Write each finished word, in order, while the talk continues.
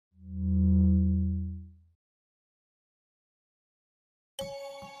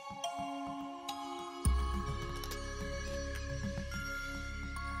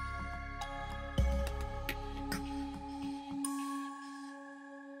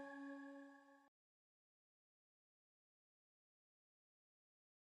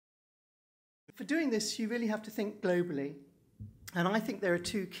for doing this, you really have to think globally. And I think there are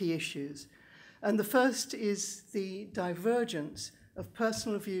two key issues. And the first is the divergence of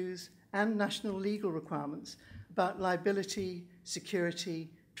personal views and national legal requirements about liability,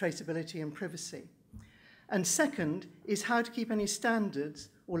 security, traceability, and privacy. And second is how to keep any standards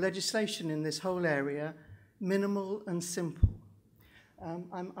or legislation in this whole area minimal and simple.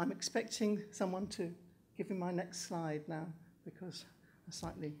 I'm expecting someone to give me my next slide now because I'm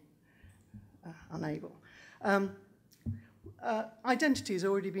slightly unable. Identity has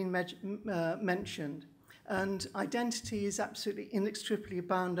already been mentioned, and identity is absolutely inextricably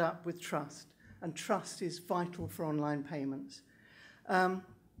bound up with trust, and trust is vital for online payments.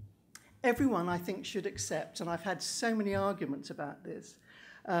 Everyone, I think, should accept, and I've had so many arguments about this,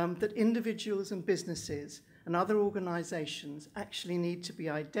 that individuals and businesses and other organizations actually need to be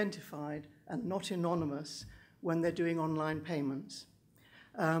identified and not anonymous when they're doing online payments.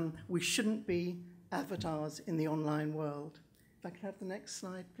 We shouldn't be avatars in the online world. If I could have the next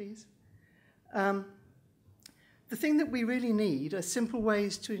slide, please. The thing that we really need are simple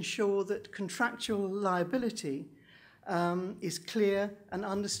ways to ensure that contractual liability is clear and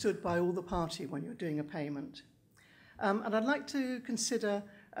understood by all the parties when you're doing a payment. And I'd like to consider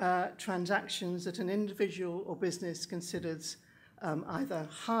transactions that an individual or business considers either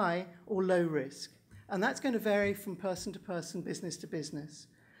high or low risk. And that's going to vary from person to person, business to business.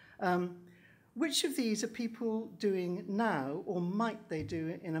 Which of these are people doing now, or might they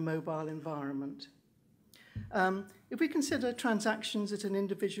do in a mobile environment? If we consider transactions that an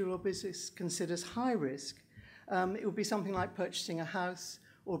individual or business considers high risk, it would be something like purchasing a house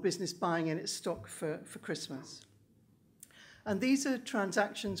or business buying in its stock for Christmas. And these are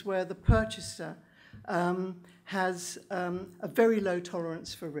transactions where the purchaser has a very low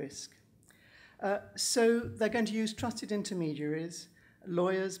tolerance for risk. So they're going to use trusted intermediaries,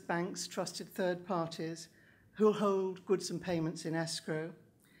 lawyers, banks, trusted third parties, who'll hold goods and payments in escrow.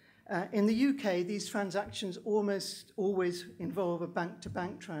 In the UK, these transactions almost always involve a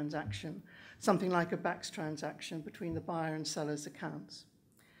bank-to-bank transaction, something like a BACS transaction between the buyer and seller's accounts.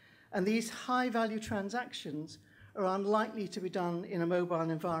 And these high-value transactions are unlikely to be done in a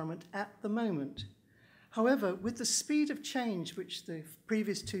mobile environment at the moment. However, with the speed of change, which the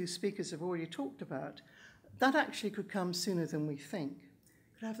previous two speakers have already talked about, that actually could come sooner than we think.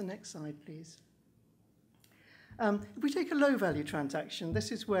 Could I have the next slide, please? If we take a low-value transaction,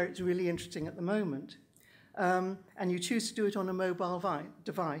 this is where it's really interesting at the moment, and you choose to do it on a mobile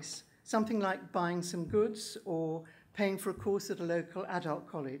device, something like buying some goods or paying for a course at a local adult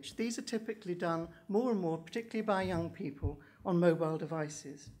college. These are typically done more and more, particularly by young people, on mobile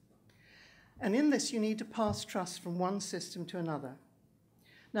devices. And in this, you need to pass trust from one system to another.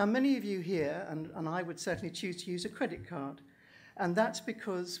 Now, many of you here, and I would certainly choose to use a credit card, and that's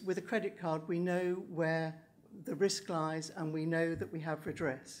because with a credit card, we know where the risk lies and we know that we have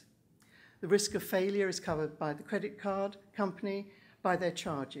redress. The risk of failure is covered by the credit card company, by their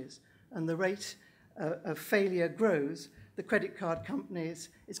charges, and the rate of failure grows, the credit card companies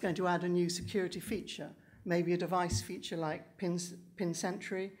is going to add a new security feature, maybe a device feature like PIN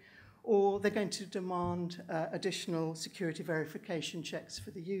Sentry, or they're going to demand additional security verification checks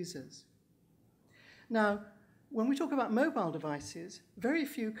for the users. Now, when we talk about mobile devices, very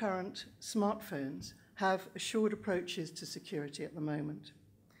few current smartphones have assured approaches to security at the moment.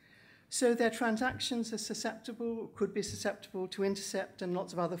 So their transactions are susceptible, or could be susceptible to intercept and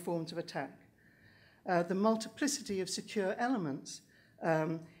lots of other forms of attack. The multiplicity of secure elements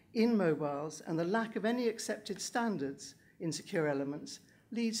in mobiles and the lack of any accepted standards in secure elements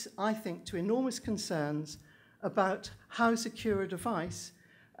leads, I think, to enormous concerns about how secure a device,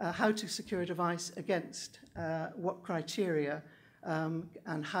 how to secure a device against what criteria,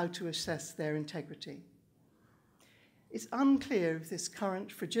 and how to assess their integrity. It's unclear if this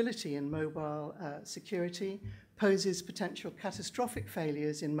current fragility in mobile security poses potential catastrophic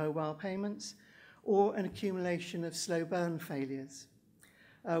failures in mobile payments or an accumulation of slow burn failures,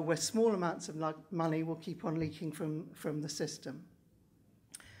 where small amounts of money will keep on leaking from the system.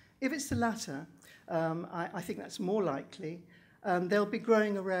 If it's the latter, I think that's more likely. There'll be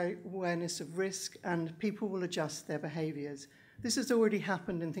growing awareness of risk and people will adjust their behaviours. This has already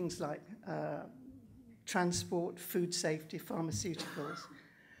happened in things like transport, food safety, pharmaceuticals.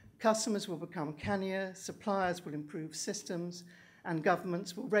 Customers will become cannier, suppliers will improve systems, and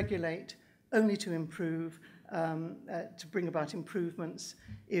governments will regulate only to improve, to bring about improvements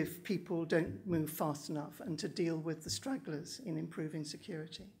if people don't move fast enough and to deal with the stragglers in improving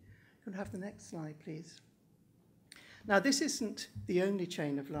security. Could I have the next slide, please? Now, this isn't the only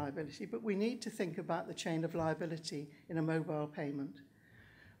chain of liability, but we need to think about the chain of liability in a mobile payment.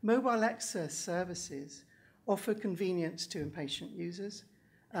 Mobile access services offer convenience to impatient users,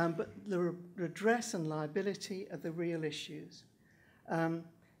 but the redress and liability are the real issues.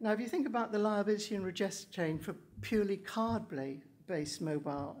 Now, if you think about the liability and redress chain for purely card-based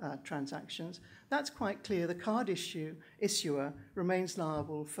mobile transactions, that's quite clear. The card issuer remains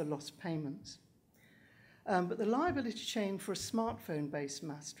liable for lost payments. But the liability chain for a smartphone-based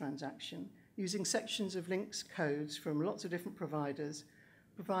mass transaction, using sections of links codes from lots of different providers,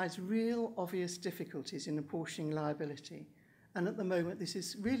 provides real obvious difficulties in apportioning liability. And at the moment, this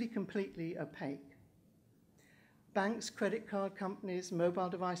is really completely opaque. Banks, credit card companies, mobile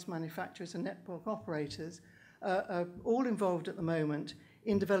device manufacturers, and network operators are all involved at the moment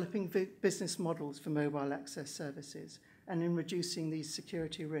in developing business models for mobile access services and in reducing these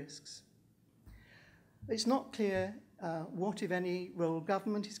security risks. It's not clear what, if any, role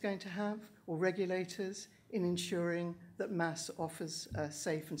government is going to have or regulators in ensuring that MAS offers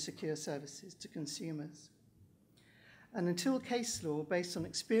safe and secure services to consumers. And until case law based on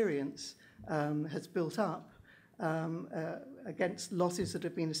experience has built up against losses that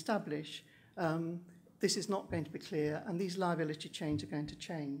have been established, this is not going to be clear, and these liability chains are going to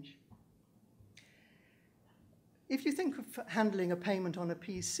change. If you think of handling a payment on a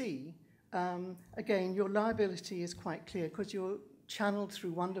PC, again, your liability is quite clear because you're channeled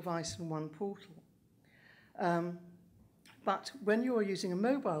through one device and one portal. But when you're using a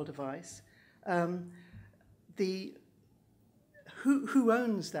mobile device, who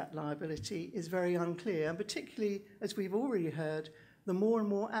owns that liability is very unclear, and particularly, as we've already heard, the more and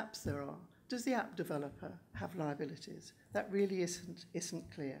more apps there are. Does the app developer have liabilities? That really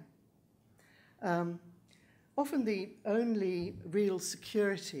isn't clear. Often the only real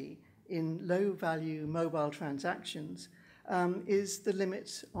security in low-value mobile transactions is the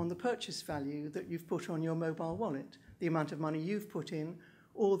limit on the purchase value that you've put on your mobile wallet, the amount of money you've put in,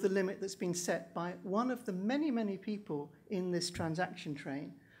 or the limit that's been set by one of the many, many people in this transaction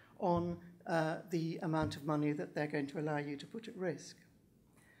train on the amount of money that they're going to allow you to put at risk.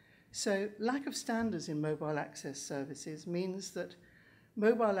 So lack of standards in mobile access services means that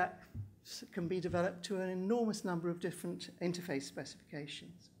mobile apps can be developed to an enormous number of different interface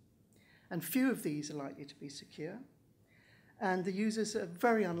specifications. And few of these are likely to be secure. And the users are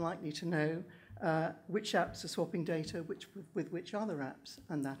very unlikely to know which apps are swapping data with which other apps,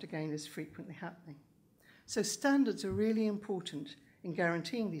 and that again is frequently happening. So standards are really important in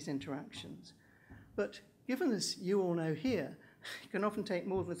guaranteeing these interactions. But given, as you all know here, it can often take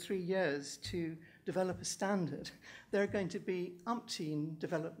more than 3 years to develop a standard. There are going to be umpteen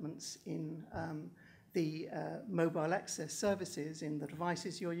developments in the mobile access services, in the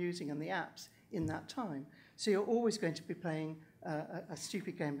devices you're using and the apps in that time. So you're always going to be playing a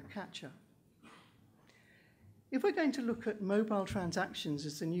stupid game of catch-up. If we're going to look at mobile transactions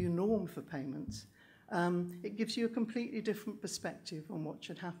as the new norm for payments, it gives you a completely different perspective on what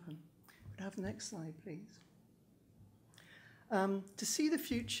should happen. Could I have the next slide, please? To see the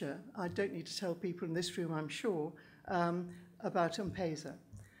future, I don't need to tell people in this room, I'm sure, about M-Pesa.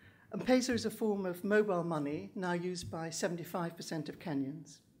 M-Pesa is a form of mobile money now used by 75% of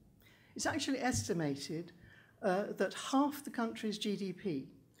Kenyans. It's actually estimated that half the country's GDP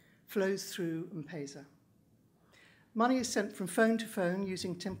flows through M-Pesa. Money is sent from phone to phone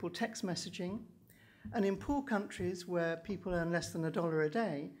using simple text messaging, and in poor countries where people earn less than $1 a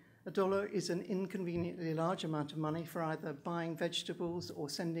day, $1 is an inconveniently large amount of money for either buying vegetables or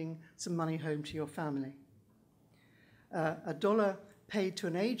sending some money home to your family. $1 paid to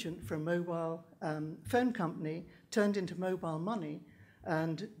an agent for a mobile phone company turned into mobile money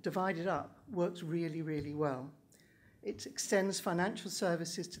and divided up works really, really well. It extends financial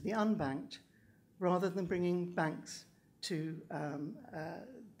services to the unbanked rather than bringing banks to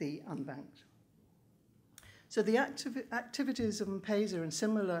the unbanked. So the activities of M-Pesa and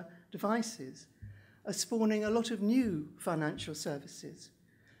similar devices are spawning a lot of new financial services,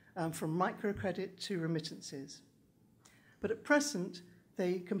 from microcredit to remittances. But at present,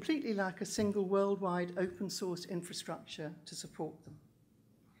 they completely lack a single worldwide open source infrastructure to support them.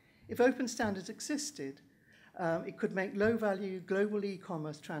 If open standards existed, it could make low-value global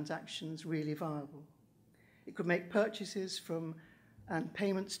e-commerce transactions really viable. It could make purchases from and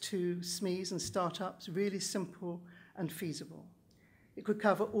payments to SMEs and startups really simple and feasible. It could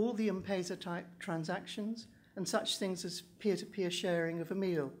cover all the M-Pesa type transactions and such things as peer-to-peer sharing of a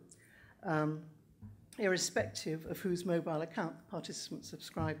meal, irrespective of whose mobile account the participants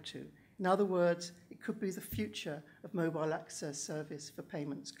subscribe to. In other words, it could be the future of mobile access service for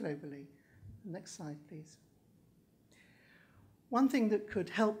payments globally. Next slide, please. One thing that could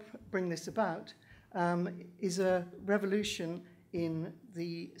help bring this about is a revolution in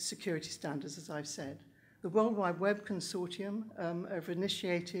the security standards, as I've said. The World Wide Web Consortium have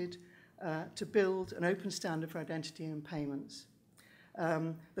initiated to build an open standard for identity and payments.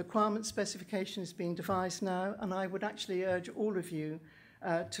 The requirement specification is being devised now, and I would actually urge all of you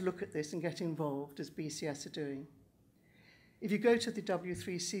to look at this and get involved, as BCS are doing. If you go to the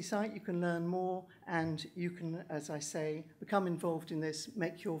W3C site, you can learn more, and you can, as I say, become involved in this,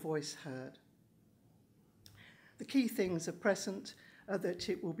 make your voice heard. The key things at present are that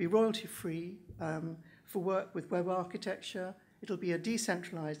it will be royalty-free for work with web architecture. It'll be a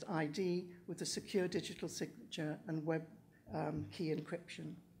decentralized ID with a secure digital signature and web key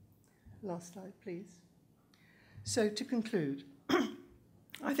encryption. Last slide, please. So to conclude,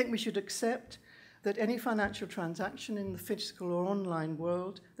 I think we should accept that any financial transaction in the physical or online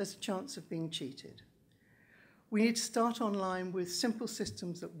world, there's a chance of being cheated. We need to start online with simple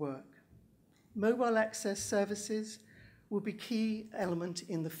systems that work. Mobile access services will be a key element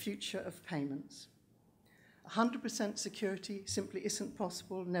in the future of payments. 100% security simply isn't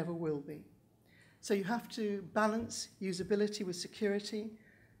possible, never will be. So you have to balance usability with security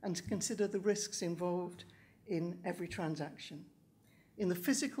and to consider the risks involved in every transaction. In the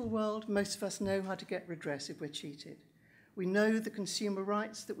physical world, most of us know how to get redress if we're cheated. We know the consumer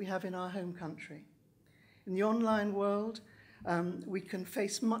rights that we have in our home country. In the online world, we can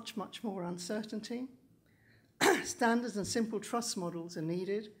face much, much more uncertainty. Standards and simple trust models are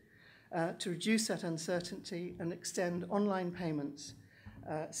needed to reduce that uncertainty and extend online payments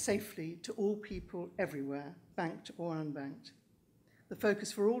safely to all people everywhere, banked or unbanked. The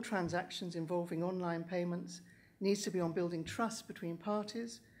focus for all transactions involving online payments needs to be on building trust between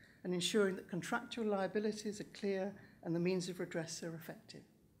parties and ensuring that contractual liabilities are clear and the means of redress are effective.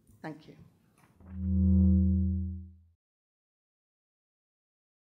 Thank you.